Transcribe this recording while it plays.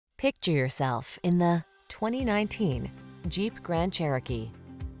Picture yourself in the 2019 Jeep Grand Cherokee.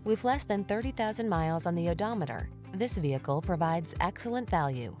 With less than 30,000 miles on the odometer, this vehicle provides excellent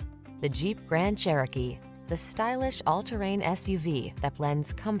value. The Jeep Grand Cherokee, the stylish all-terrain SUV that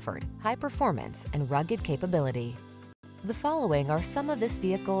blends comfort, high performance, and rugged capability. The following are some of this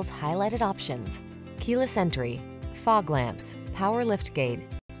vehicle's highlighted options: keyless entry, fog lamps, power liftgate,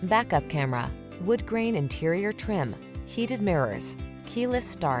 backup camera, wood grain interior trim, heated mirrors, keyless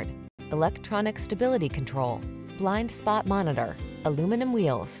start, electronic stability control, blind spot monitor, aluminum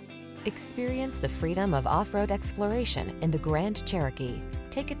wheels. Experience the freedom of off-road exploration in the Grand Cherokee.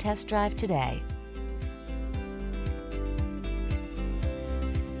 Take a test drive today.